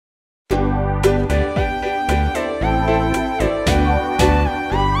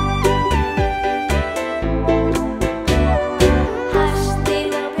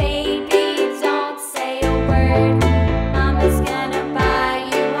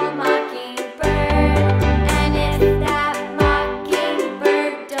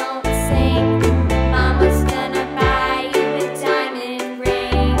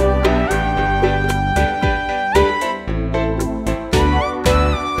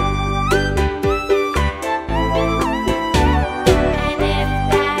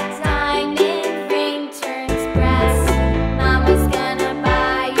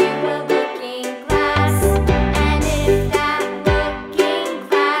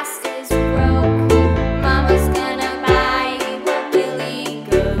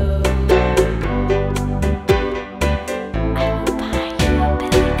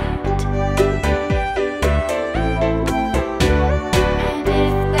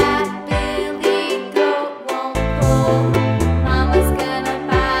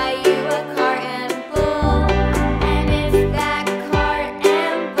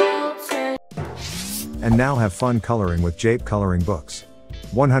have fun coloring with Jape coloring books.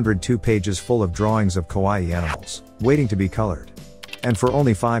 102 pages full of drawings of kawaii animals, waiting to be colored. And for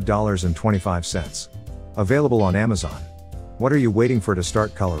only $5.25. Available on Amazon. What are you waiting for to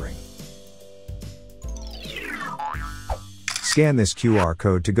start coloring? Scan this QR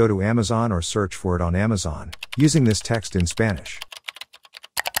code to go to Amazon or search for it on Amazon, using this text in Spanish.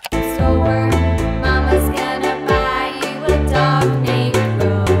 So